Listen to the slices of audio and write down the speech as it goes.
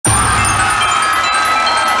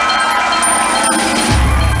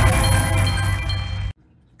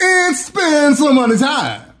Spend some money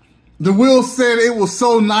time. The Will said it was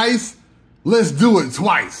so nice, let's do it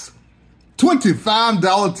twice.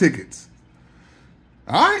 $25 tickets.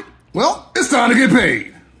 All right, well, it's time to get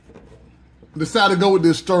paid. Decided to go with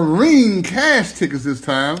the Sterling cash tickets this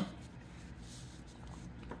time.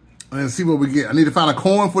 And see what we get. I need to find a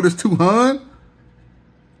coin for this 200.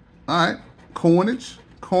 All right, coinage,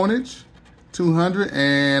 200,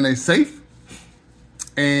 and a safe.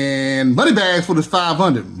 And money bags for this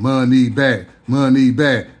 500. Money bag,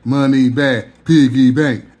 piggy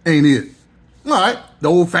bank, ain't it? All right, the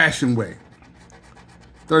old-fashioned way.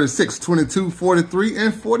 36, 22, 43,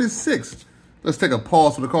 and 46. Let's take a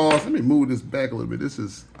pause for the calls. Let me move this back a little bit.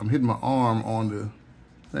 I'm hitting my arm on the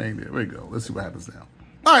thing there. There we go. Let's see what happens now.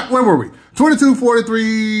 All right, where were we? 22,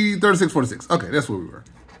 43, 36, 46. Okay, that's where we were.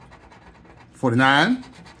 49.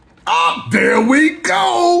 Oh, there we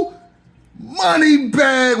go. Money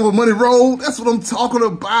bag or money roll. That's what I'm talking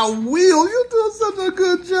about. Will, you're doing such a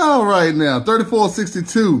good job right now. 34,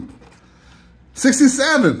 62.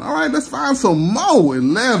 67. All right, let's find some more.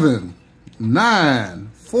 11, 9,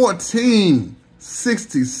 14,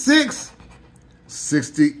 66,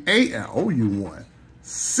 68. I owe you one.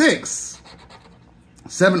 6,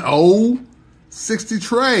 70, 60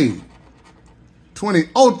 trade. 28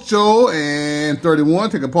 and 31.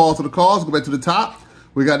 Take a pause for the calls. Go back to the top.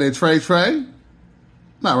 We got that tray.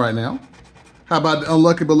 Not right now. How about the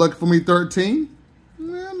unlucky but lucky for me 13?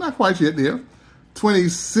 Not quite yet there.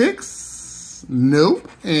 26.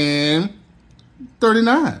 Nope. And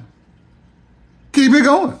 39. Keep it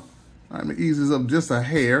going. All right, let me ease this up just a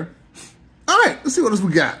hair. All right, let's see what else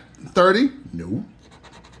we got. 30. No.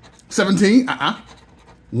 17.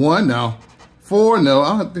 1. No. 4. No.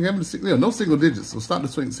 I don't think I'm having no single digits. So stop the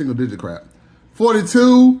single digit crap.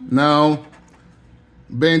 42. No.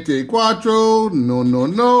 24,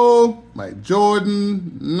 no. Mike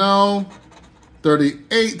Jordan, no.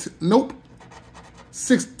 38, nope.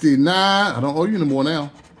 69, I don't owe you anymore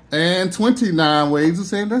now. And 29 ways of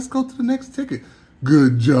saying, let's go to the next ticket.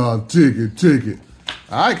 Good job, ticket.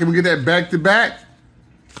 All right, can we get that back to back?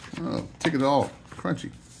 Oh, ticket all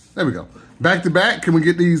crunchy. There we go. Back to back, can we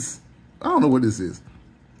get these? I don't know what this is.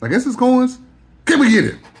 I guess it's coins. Can we get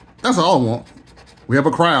it? That's all I want. We have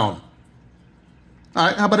a crown. All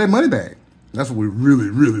right, how about that money bag? That's what we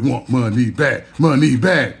really want. Money bag.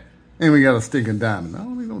 And we got a stinking diamond. I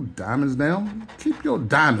don't need no diamonds now. Keep your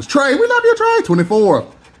diamonds. Trey, we love your Trey. 24,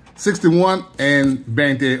 61, and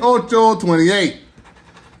 28,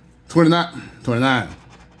 28, 29,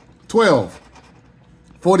 12,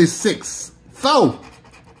 46, 4,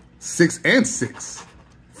 6 and 6,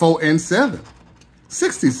 4 and 7,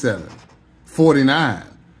 67, 49,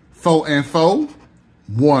 4 and 4,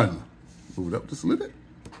 1. Move it up just a little bit.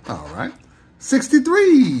 All right.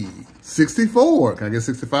 63, 64. Can I get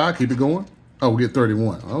 65? Keep it going. Oh, we get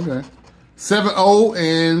 31. Okay. 70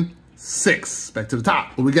 and 6. Back to the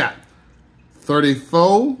top. What we got?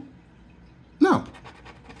 34. No.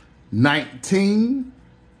 19.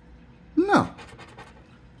 No.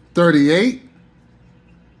 38.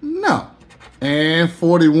 No. And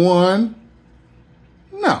 41.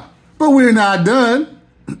 No. But we're not done.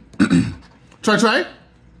 Trey.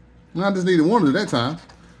 I just needed one at that time.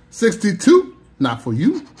 62, not for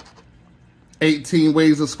you. 18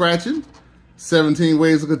 ways of scratching. 17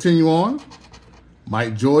 ways to continue on.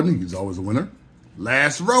 Mike Jordan, he's always a winner.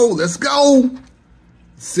 Last row, let's go.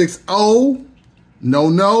 60,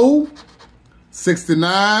 no.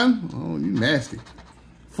 69, oh, you nasty.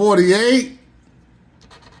 48,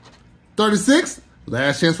 36,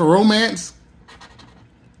 last chance for romance.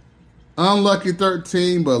 Unlucky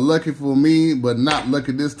 13, but lucky for me, but not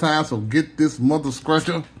lucky this time. So get this mother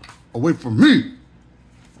scratcher away from me.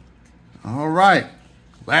 All right,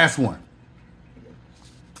 last one.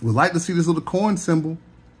 We'd like to see this little coin symbol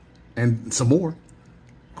and some more.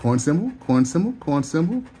 Coin symbol.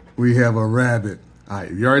 We have a rabbit. All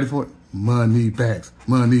right, you ready for it? Money bags,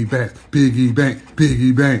 piggy bank.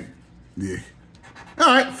 Yeah. All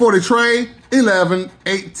right, 40 trade, 11,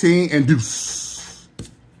 18, and deuce.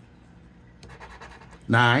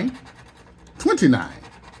 9, 29,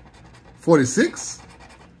 46,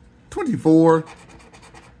 24,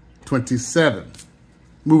 27.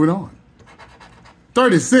 Moving on.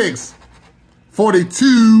 36,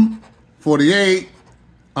 42, 48.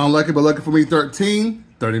 Unlucky but lucky for me, 13,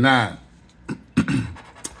 39.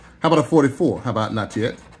 How about a 44? How about not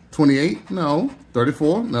yet? 28, no.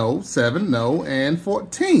 34, no. 7, no. And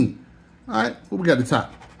 14. All right, what we got at the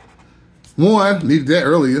top? 1, needed that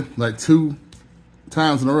earlier, like 2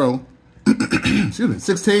 times in a row. Excuse me.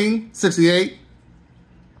 16, 68.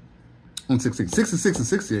 16, 66 and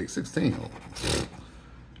 68, 16.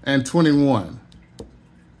 and 21.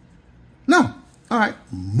 No. All right.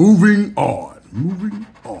 Moving on. Moving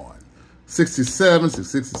on. 67,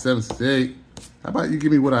 67, 68. How about you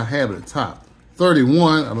give me what I have at the top?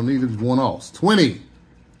 31. I don't need these one-offs. 20.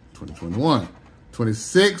 20, 21.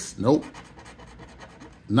 26. Nope.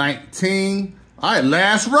 19. All right,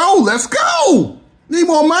 last row. Let's go. Need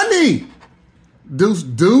more money. Deuce,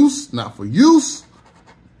 deuce. Not for use.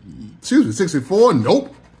 Excuse me. 64.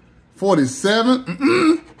 Nope.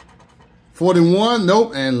 47. 41.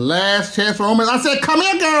 Nope. And last chance for romance. I said, come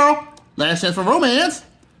here, girl. Last chance for romance.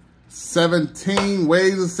 17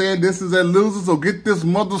 ways of saying this is a loser, so get this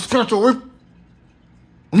mother stretch away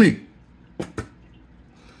from me. All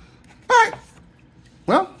right.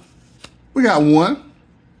 Well, we got one.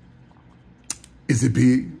 Is it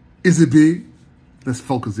big? Is it big? Let's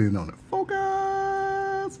focus in on it.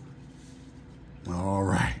 Focus. All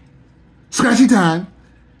right. Scratchy time.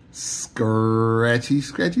 Scratchy,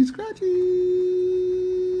 scratchy, scratchy.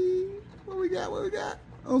 What we got? What we got?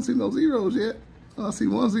 I don't see no zeros yet. I see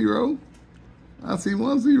 1 0. I see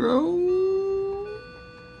 1 0.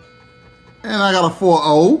 And I got a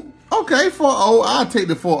 4-0. Okay, 4-0. I'll take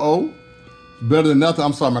the 4-0. Better than nothing.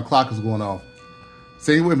 I'm sorry, my clock is going off.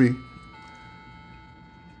 Say it with me.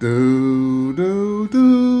 Do, do,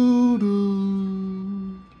 do,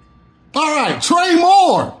 do. All right, Trey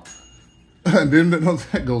Moore. And then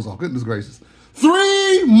that goes off. Goodness gracious.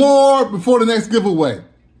 3 more before the next giveaway.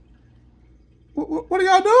 What are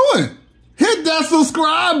y'all doing? Hit that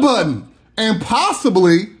subscribe button and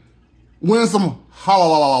possibly win some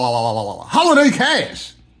holiday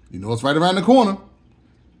cash. You know it's right around the corner.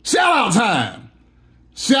 Shout out time.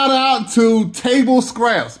 Shout out to Table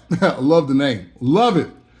Scraps. I love the name. Love it.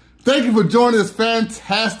 Thank you for joining this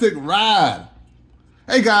fantastic ride.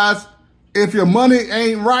 Hey guys, if your money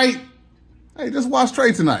ain't right, hey, just watch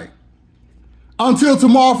Trey tonight. Until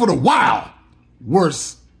tomorrow for the Wild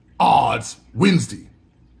Worst Odds Wednesday.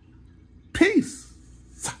 Peace.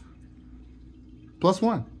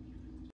 +1.